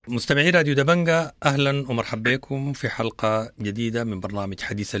مستمعي راديو دبنقا، أهلا ومرحبا بكم في حلقة جديدة من برنامج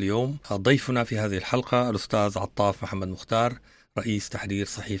حديث اليوم. ضيفنا في هذه الحلقة الأستاذ عطاف محمد مختار، رئيس تحرير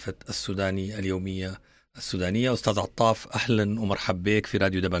صحيفة السوداني اليومية السودانية. أستاذ عطاف، أهلا ومرحبا بك في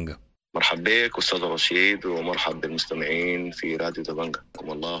راديو دبنقا. مرحبا بك أستاذ رشيد، ومرحبا بالمستمعين في راديو دبنقا.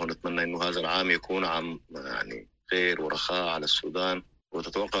 الله، ونتمنى أنه هذا العام يكون عام خير ورخاء على السودان،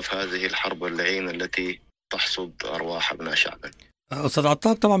 وتتوقف هذه الحرب اللعينة التي تحصد أرواح أبناء شعبنا. أستاذ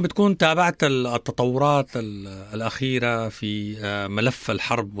عطاف، طبعا بتكون تابعت التطورات الأخيرة في ملف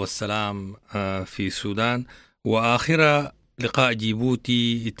الحرب والسلام في السودان، وآخرة لقاء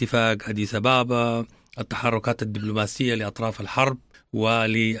جيبوتي، اتفاق أديس أبابا، التحركات الدبلوماسية لأطراف الحرب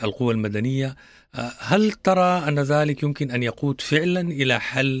وللقوى المدنية. هل ترى أن ذلك يمكن أن يقود فعلا إلى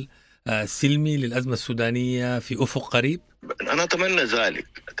حل سلمي للأزمة السودانية في أفق قريب؟ أنا أتمنى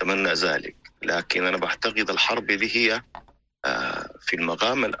ذلك، لكن أنا بعتقد الحرب دي هي في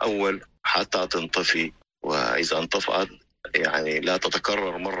المقام الأول حتى تنطفي، وإذا انطفأت لا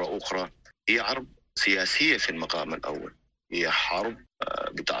تتكرر مرة أخرى. هي حرب سياسية في المقام الأول، هي حرب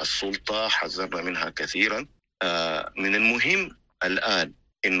بتاع السلطة، حذرنا منها كثيرا. من المهم الآن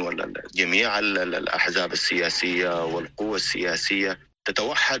إنه جميع الأحزاب السياسية والقوى السياسية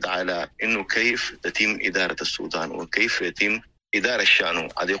تتوحد على إنه كيف تتم إدارة السودان وكيف يتم إدارة شأنه.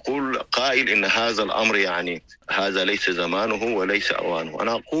 قد يقول قائل إن هذا الأمر هذا ليس زمانه وليس أوانه.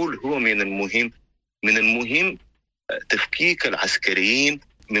 أنا أقول هو من المهم تفكيك العسكريين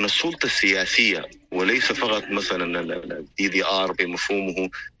من السلطة السياسية، وليس فقط مثلا DDR بمفهومه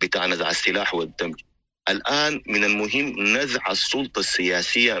بتاع نزع السلاح والدمج. الآن من المهم نزع السلطة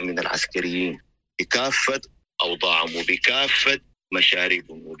السياسية من العسكريين بكافة أوضاعهم وبكافة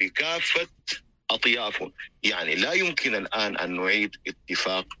مشاربهم وبكافة أطيافهم. لا يمكن الآن أن نعيد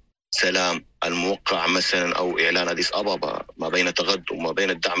اتفاق سلام الموقع مثلا أو إعلان أديس أبابا ما بين تقدم وما بين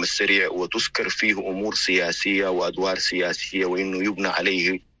الدعم السريع وتذكر فيه أمور سياسية وأدوار سياسية وإنه يبنى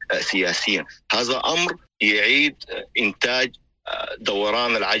عليه سياسيا. هذا أمر يعيد إنتاج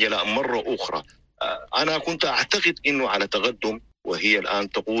دوران العجلة مرة أخرى. أنا كنت أعتقد إنه على تقدم، وهي الآن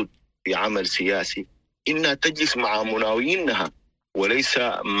تقود في عمل سياسي، إنها تجلس مع مناوئينها وليس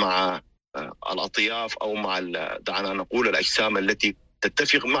مع الأطياف أو مع دعنا نقول الأجسام التي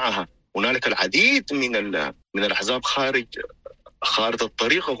تتفق معها. هنالك العديد من الأحزاب خارج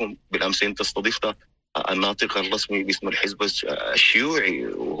الطريق. هم بالأمس أنت استضفت الناطق الرسمي باسم الحزب الشيوعي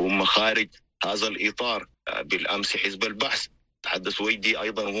وهم خارج هذا الإطار. بالأمس حزب البحث تحدث ويدي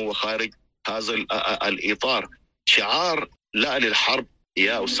أيضا وهو خارج هذا الإطار. شعار لا للحرب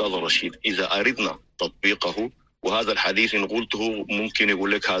يا أستاذ رشيد إذا أردنا تطبيقه، وهذا الحديث إن قلته ممكن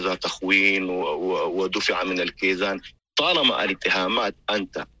يقول لك هذا تخوين ودفع من الكيزان. طالما الاتهامات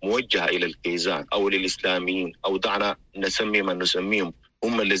أنت موجهة إلى الكيزان أو للإسلاميين أو دعنا نسمي من نسميهم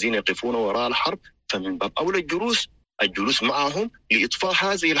هم الذين يقفون وراء الحرب، فمن باب أولى الجلوس معهم لإطفاء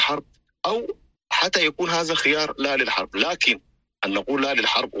هذه الحرب، أو حتى يكون هذا خيار لا للحرب. لكن أن نقول لا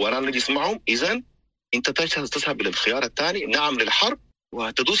للحرب ولا نجلس معهم، إذن أنت تذهب إلى الخيار الثاني، نعم للحرب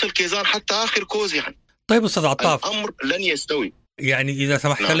وتدوس الكيزان حتى آخر كوز. طيب أستاذ عطاف، الأمر لن يستوي. إذا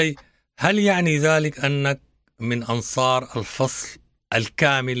سمحت لي، هل يعني ذلك أنك من أنصار الفصل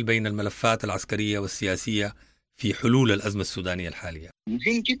الكامل بين الملفات العسكرية والسياسية في حلول الأزمة السودانية الحالية؟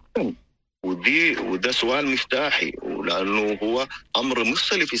 مهم جدا، وده سؤال مفتاحي، ولأنه هو أمر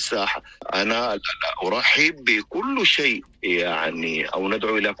مفصلي في الساحة. أنا أرحب بكل شيء أو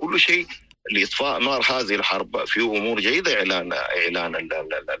ندعو إلى كل شيء لإطفاء نار هذه الحرب. في أمور جيدة، إعلان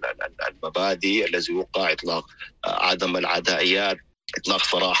المبادئ الذي وقع، إطلاق عدم العدائيات، إطلاق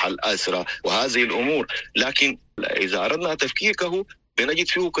سراح الأسرى وهذه الأمور. لكن إذا أردنا تفكيكه بنجد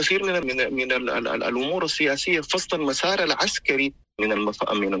فيه كثير من الأمور السياسية. فصل المسار العسكري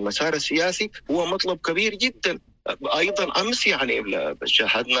من المسار السياسي هو مطلب كبير جدا. أيضا أمس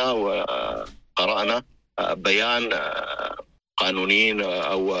شاهدنا وقرأنا بيان قانونيين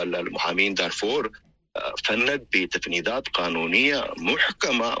أو المحامين دارفور فند بتفنيدات قانونية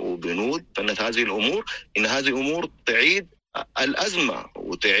محكمة وبنود فند هذه الأمور، إن هذه الأمور تعيد الأزمة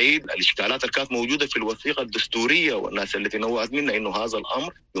وتعيد الإشكالات اللي كانت موجودة في الوثيقة الدستورية، والناس التي نوعت منا إنه هذا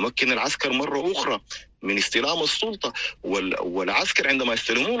الأمر يمكن العسكر مرة أخرى من استلام السلطة. والعسكر عندما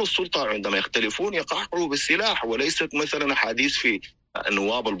يستلمون السلطة عندما يختلفون يقهروا بالسلاح، وليست مثلا حديث في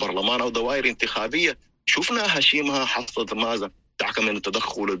نواب البرلمان أو دوائر انتخابية. شفنا هشيمها حصلت ماذا؟ تحكم من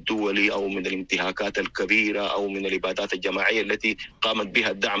التدخل الدولي أو من الانتهاكات الكبيرة أو من الإبادات الجماعية التي قامت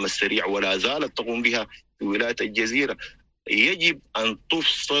بها الدعم السريع ولا زالت تقوم بها في ولاية الجزيرة. يجب أن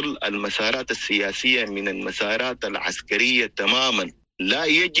تفصل المسارات السياسية من المسارات العسكرية تماما. لا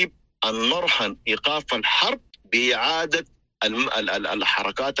يجب أن نرهن إيقاف الحرب بإعادة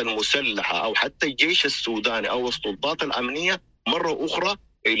الحركات المسلحة أو حتى الجيش السوداني أو السلطات الأمنية مرة أخرى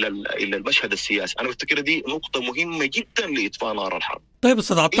إلى المشهد السياسي. أنا أفتكر دي نقطة مهمة جدا لإطفاء نار الحرب. طيب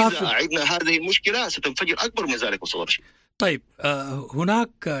أستاذ عطاف، إذا أعدنا هذه المشكلة ستنفجر أكبر من ذلك أستاذ رشيد. طيب هناك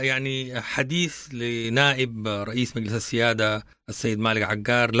يعني حديث لنائب رئيس مجلس السيادة السيد مالك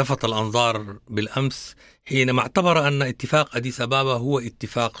عقار لفت الأنظار بالأمس حينما اعتبر أن اتفاق أديس أبابا هو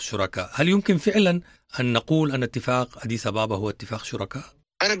اتفاق شركاء. هل يمكن فعلا أن نقول أن اتفاق أديس أبابا هو اتفاق شركاء؟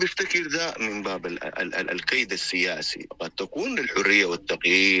 أنا بفتكر ده من باب الكيد السياسي. قد تكون للحرية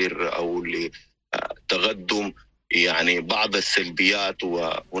والتغيير أو لتقدم يعني بعض السلبيات،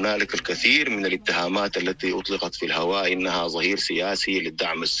 وهنالك الكثير من الاتهامات التي أطلقت في الهواء إنها ظهير سياسي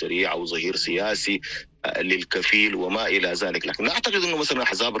للدعم السريع أو ظهير سياسي للكفيل وما إلى ذلك. لكن أعتقد أنه مثلا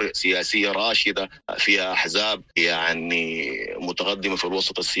أحزاب سياسية راشدة، فيها أحزاب يعني متقدمة في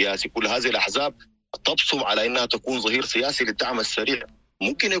الوسط السياسي، كل هذه الأحزاب تبصم على أنها تكون ظهير سياسي للدعم السريع.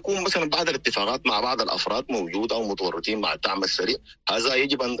 ممكن يكون مثلا بعض الاتفاقات مع بعض الأفراد موجودة أو متورطين مع الدعم السريع، هذا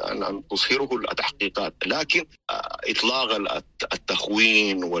يجب أن تظهره التحقيقات. لكن إطلاق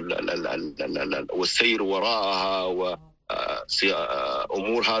التخوين والسير وراءها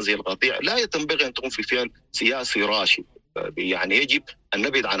وأمور هذه القطيع لا ينبغي أن تكون في فعل سياسي راشد. يعني يجب أن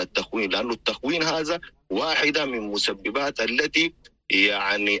نبعد عن التخوين، لأن التخوين هذا واحدة من مسببات التي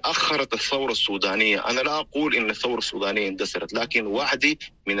يعني أخرت الثورة السودانية. أنا لا أقول إن الثورة السودانية اندثرت، لكن واحدة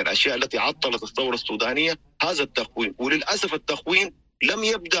من الأشياء التي عطلت الثورة السودانية هذا التخوين. وللأسف التخوين لم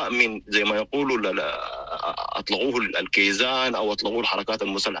يبدأ من زي ما يقولوا أطلقوه الكيزان أو أطلقوه الحركات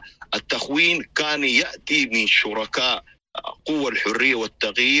المسلحة. التخوين كان يأتي من شركاء قوى الحرية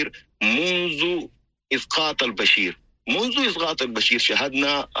والتغيير منذ إسقاط البشير. منذ إسقاط البشير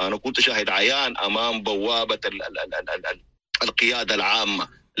شاهدنا، أنا كنت شاهد عيان أمام بوابة القيادة العامة،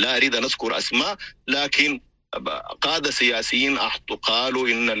 لا أريد أن أذكر أسماء، لكن قادة سياسيين قالوا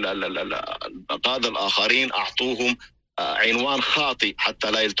إن القادة الآخرين أعطوهم عنوان خاطئ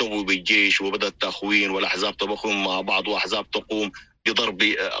حتى لا يلتقوا بالجيش، وبدأ التخوين والأحزاب تبخم مع بعض وأحزاب تقوم بضرب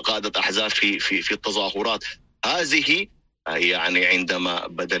قادة أحزاب في التظاهرات. هذه يعني عندما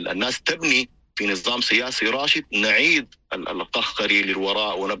بدأ الناس تبني في نظام سياسي راشد نعيد القهقري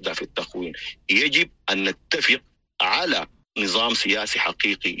للوراء ونبدأ في التخوين. يجب أن نتفق على نظام سياسي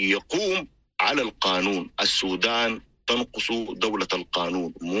حقيقي يقوم على القانون. السودان تنقص دولة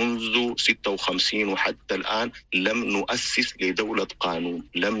القانون منذ 56 وحتى الآن لم نؤسس لدولة قانون،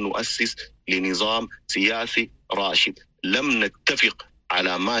 لم نؤسس لنظام سياسي راشد، لم نتفق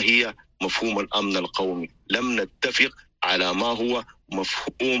على ما هي مفهوم الأمن القومي، لم نتفق على ما هو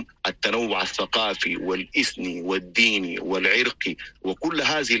مفهوم التنوع الثقافي والإثني والديني والعرقي. وكل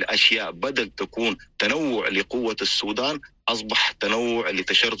هذه الأشياء بدل تكون تنوع لقوة السودان أصبح تنوع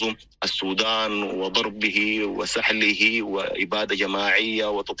لتشرذم السودان وضربه وسحله وإبادة جماعية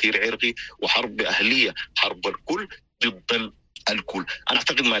وتطهير عرقي وحرب أهلية، حرب الكل ضد الكل. أنا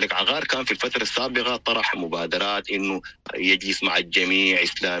أعتقد مالك عقار كان في الفترة السابقة طرح مبادرات إنه يجلس مع الجميع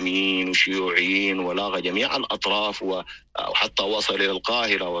إسلاميين وشيوعيين ولاغى جميع الأطراف، وحتى وصل إلى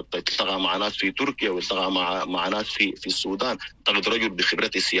القاهرة والتقى مع ناس في تركيا والتقى مع ناس في السودان. أعتقد رجل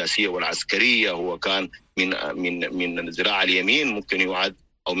بخبرته السياسية والعسكرية، هو كان من الذراع اليمين ممكن يعد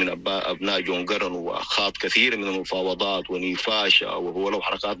أو من أبناء جون قرن، وخاض كثير من المفاوضات ونيفاش، وهو له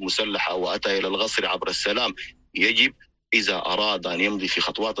حركات مسلحة وأتى إلى الغصر عبر السلام. يجب إذا أراد أن يمضي في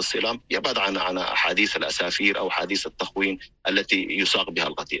خطوات السلام يبعد عن أحاديث الأسافير أو حديث التخوين التي يساق بها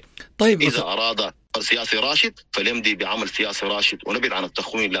القطيع. طيب إذا أراد سياسي راشد فليمضي بعمل سياسي راشد ونبعد عن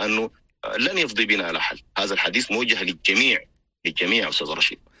التخوين، لأنه لن يفضي بنا إلى حل. هذا الحديث موجه للجميع أستاذ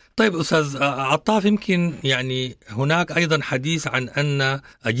رشيد. طيب أستاذ عطاف، يمكن يعني هناك أيضا حديث عن أن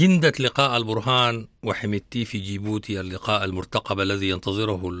أجندة لقاء البرهان وحميدتي في جيبوتي، اللقاء المرتقب الذي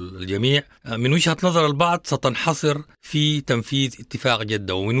ينتظره الجميع، من وجهة نظر البعض ستنحصر في تنفيذ اتفاق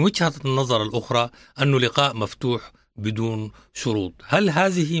جدة، ومن وجهة النظر الأخرى أنه لقاء مفتوح بدون شروط. هل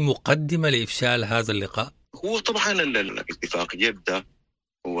هذه مقدمة لإفشال هذا اللقاء؟ هو طبعا الاتفاق جدة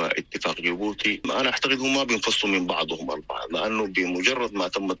واتفاق جيبوتي أنا أعتقد هما بينفصلوا من بعضهم البعض، لأنه بمجرد ما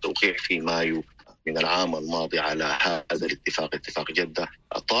تم التوقيع في مايو من العام الماضي على هذا الاتفاق، اتفاق جدة،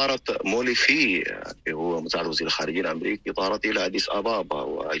 طارت موليفي هو مساعد وزير الخارجية الأمريكي طارت إلى أديس أبابا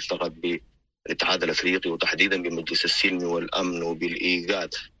والتقت بالاتحاد الأفريقي وتحديدا بمجلس السلم والأمن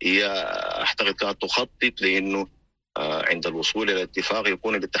وبالإيجاد. هي أعتقد كانت تخطط لأنه عند الوصول إلى الاتفاق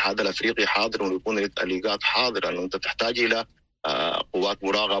يكون الاتحاد الأفريقي حاضر ويكون الإيجاد حاضر، لأنه أنت تحتاج إلى قوات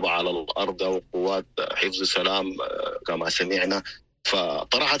مراقبة على الأرض أو قوات حفظ السلام كما سمعنا.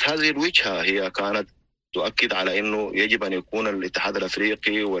 فطرحت هذه الوجهة، هي كانت تؤكد على أنه يجب أن يكون الاتحاد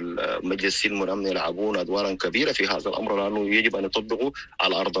الأفريقي والمجلس السلم والأمن يلعبون أدوارا كبيرة في هذا الأمر، لأنه يجب أن يطبقوا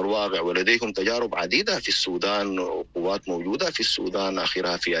على أرض الواقع، ولديهم تجارب عديدة في السودان وقوات موجودة في السودان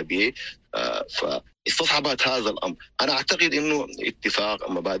آخرها في أبيه. فاستصحبت هذا الأمر. أنا أعتقد أنه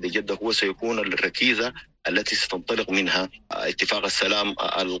اتفاق مبادئ جدة هو سيكون الركيزة التي ستنطلق منها اتفاق السلام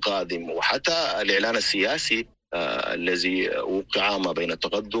القادم، وحتى الإعلان السياسي الذي وقع ما بين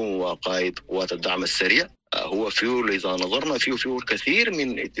التقدم وقائد قوات الدعم السريع هو فيه، إذا نظرنا فيه الكثير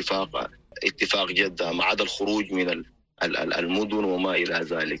من اتفاق جدة، ما عدا الخروج من المدن وما إلى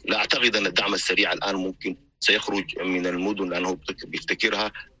ذلك. لا أعتقد أن الدعم السريع الآن ممكن سيخرج من المدن، لأنه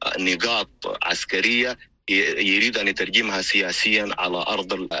بيفتكرها نقاط عسكرية يريد أن يترجمها سياسيا على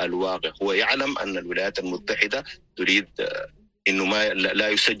أرض الواقع. هو يعلم أن الولايات المتحدة تريد أنه لا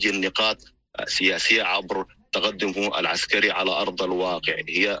يسجل نقاط سياسية عبر تقدمه العسكري على أرض الواقع،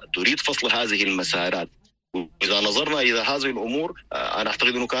 هي تريد فصل هذه المسارات. وإذا نظرنا إلى هذه الأمور أنا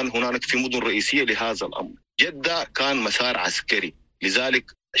أعتقد أنه كان هناك في مدن رئيسية لهذا الأمر. جدة كان مسار عسكري،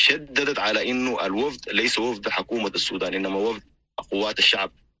 لذلك شددت على أنه الوفد ليس وفد حكومة السودان إنما وفد قوات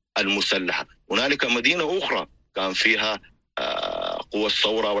الشعب المسلحة. هنالك مدينة أخرى كان فيها قوى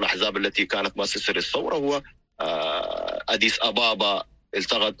الثورة والأحزاب التي كانت مؤسسة للثورة، هو أديس أبابا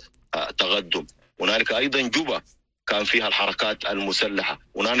التقت تقدم. هنالك أيضا جوبا كان فيها الحركات المسلحة.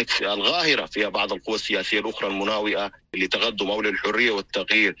 هنالك في القاهرة فيها بعض القوى السياسية الأخرى المناوئة لتقدم أو للحرية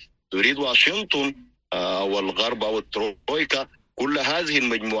والتغيير. تريد واشنطن أو الغرب أو الترويكا كل هذه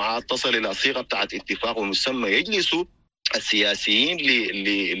المجموعات تصل إلى صيغة بتاعت اتفاق ومسمى يجلسوا السياسيين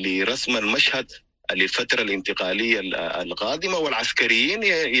لرسم المشهد للفترة الانتقالية القادمة، والعسكريين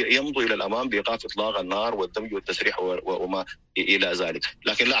يمضوا إلى الأمام بإيقاف إطلاق النار والدمج والتسريح وما إلى ذلك.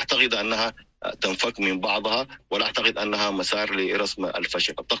 لكن لا أعتقد أنها تنفك من بعضها، ولا أعتقد أنها مسار لرسم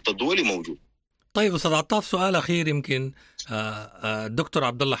الفشل. الضغط الدولي موجود. طيب أستاذ عطاف، سؤال أخير يمكن. الدكتور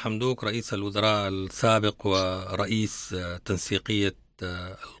عبد الله حمدوك رئيس الوزراء السابق ورئيس تنسيقية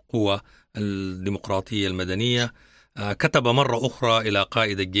القوى الديمقراطية المدنية كتب مرة أخرى إلى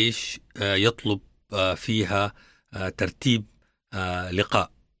قائد الجيش يطلب فيها ترتيب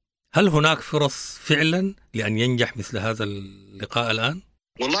لقاء. هل هناك فرص فعلا لأن ينجح مثل هذا اللقاء الآن؟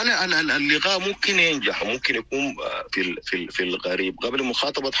 والله اللقاء ممكن ينجح، ممكن يكون في القريب. قبل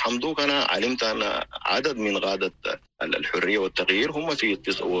مخاطبة حمدوك أنا علمت أن عدد من قادة الحرية والتغيير هم في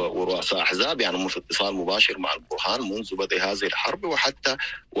ورؤساء أحزاب، يعني هم في اتصال مباشر مع البرهان منذ بدء هذه الحرب،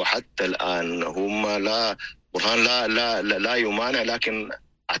 وحتى الآن هم برهان لا يمانع، لكن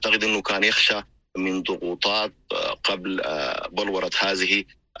أعتقد أنه كان يخشى من ضغوطات قبل بلورة هذه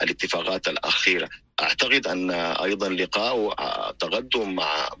الاتفاقات الأخيرة. أعتقد أن أيضا لقاء تقدم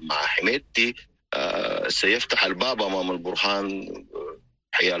مع حميدتي سيفتح الباب أمام البرهان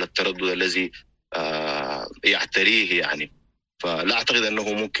حيال التردد الذي يعتريه يعني. فلا أعتقد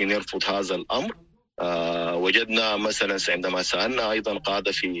أنه ممكن يرفض هذا الأمر. وجدنا مثلا عندما سألنا أيضا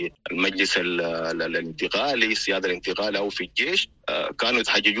قادة في المجلس الانتقالي، السيادة الانتقالي أو في الجيش، كانوا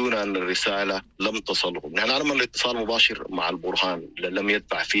يتحججون أن الرسالة لم تصلهم. نحن نعلم أن الاتصال مباشر مع البرهان لم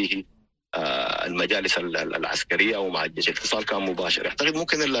يدفع فيه المجالس العسكرية أو مع الجيش، الاتصال كان مباشر. أعتقد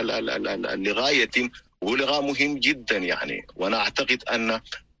ممكن اللقاء يتم، وهو لقاء مهم جدا يعني. وأنا أعتقد أن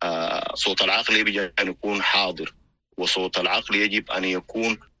صوت العقل يجب أن يكون حاضر، وصوت العقل يجب أن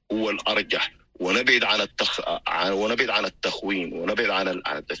يكون هو الأرجح، ونبعد عن التخوين ونبعد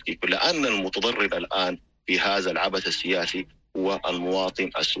عن التفكيك، لأن المتضرر الآن في هذا العبث السياسي هو المواطن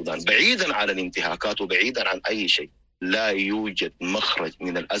السوداني. بعيدا عن الانتهاكات وبعيدا عن أي شيء، لا يوجد مخرج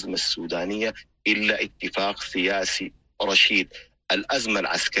من الأزمة السودانية إلا اتفاق سياسي رشيد. الأزمة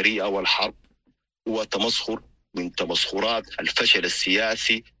العسكرية أو الحرب هو تمسخر من تمسخرات الفشل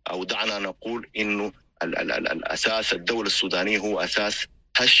السياسي، أو دعنا نقول إنه الأساس الدولة السودانية هو أساس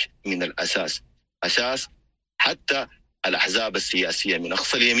هش من الأساس، أساس حتى الأحزاب السياسية من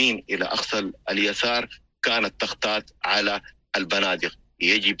أقصى اليمين إلى أقصى اليسار كانت تختات على البنادق.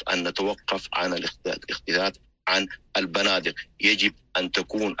 يجب أن نتوقف عن الاختلاف عن البنادق. يجب أن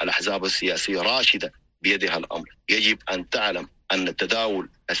تكون الأحزاب السياسية راشدة بيدها الأمر. يجب أن تعلم أن التداول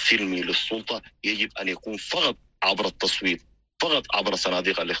السلمي للسلطة يجب أن يكون فقط عبر التصويت، فقط عبر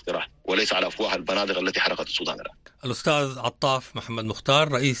صناديق الاقتراع، وليس على أفواه البنادق التي حرقت السودان الآن. الأستاذ عطاف محمد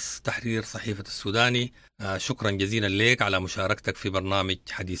مختار رئيس تحرير صحيفة السوداني، شكرا جزيلا لك على مشاركتك في برنامج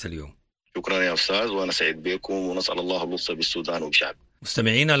حديث اليوم. شكرا يا أستاذ، وأنا سعيد بكم، ونسأل الله اللطف بالسودان وبشعب.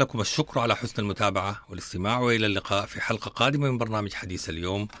 مستمعينا، لكم الشكر على حسن المتابعة والاستماع، وإلى اللقاء في حلقة قادمة من برنامج حديث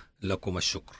اليوم. لكم الشكر.